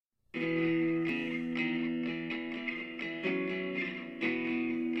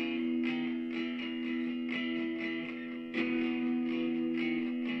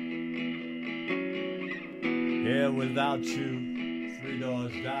here without you, 3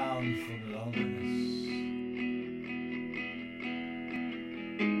 doors down from loneliness.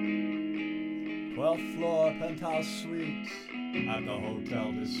 12th floor penthouse suite at the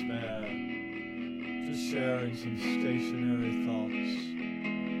Hotel Despair. Just sharing some stationery thoughts.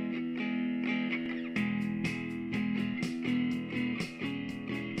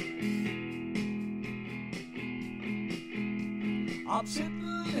 I'm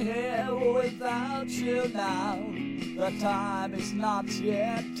sitting here without you now. The time is not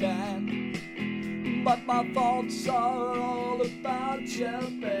yet 10, but my thoughts are all about you,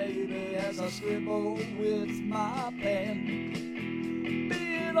 baby, as I scribble with my pen.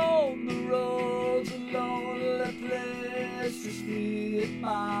 Being on the road's a lonely place, just me and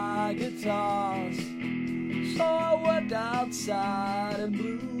my guitars. So I went outside and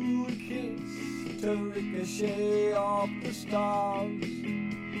blew a kiss to ricochet off the stars.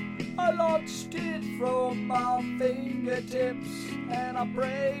 I launched it from my fingertips and I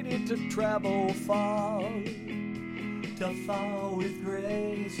prayed it to travel far, to fall with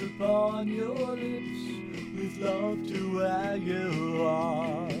grace upon your lips, with love to where you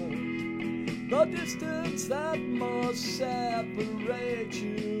are. The distance that must separate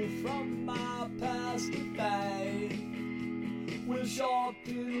you from my past faith will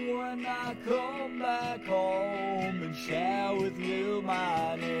shorten when I come back home and share with you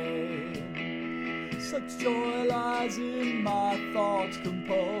my name. Such joy lies in my thoughts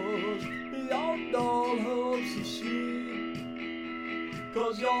composed beyond all hopes of sleep,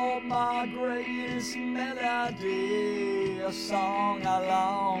 'cause you're my greatest melody, a song I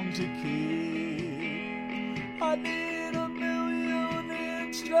long to keep. I need a million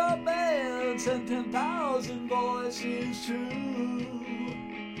instruments and 10,000 voices too,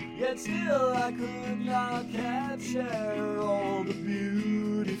 yet still I could not capture all the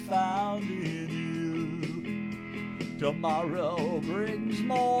beauty found in you. Tomorrow brings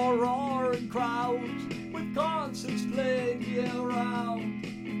more roaring crowds with concerts playing year-round,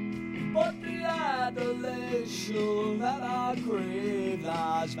 but the adulation that I crave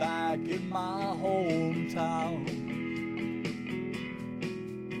lies back in my hometown.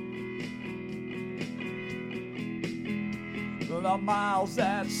 The miles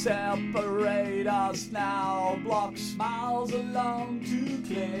that separate us now block smiles along to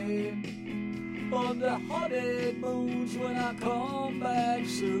claim. On the honeymoons when I come back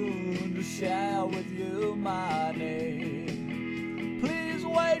soon to share with you my name. Please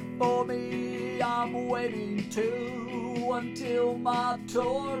wait for me, I'm waiting too, until my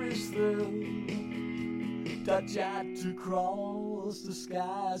tour is through. Touch out to cross the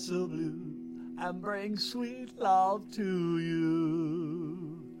sky so blue and bring sweet love to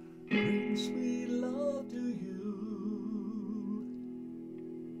you. Bring sweet love to you.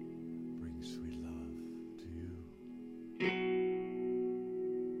 Bring sweet love to you.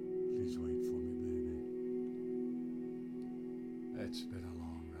 Please wait for me, baby. It's been a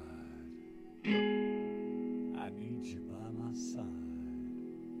long ride. I need you by my side.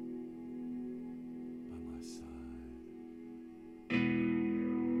 By my side.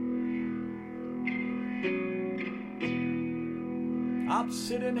 I'm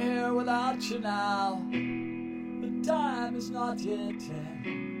sitting here without you now. The time is not yet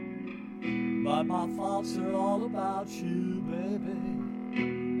 10, but my thoughts are all about you,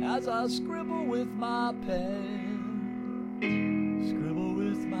 baby, as I scribble with my pen. Scribble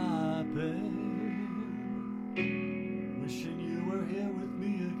with my pen.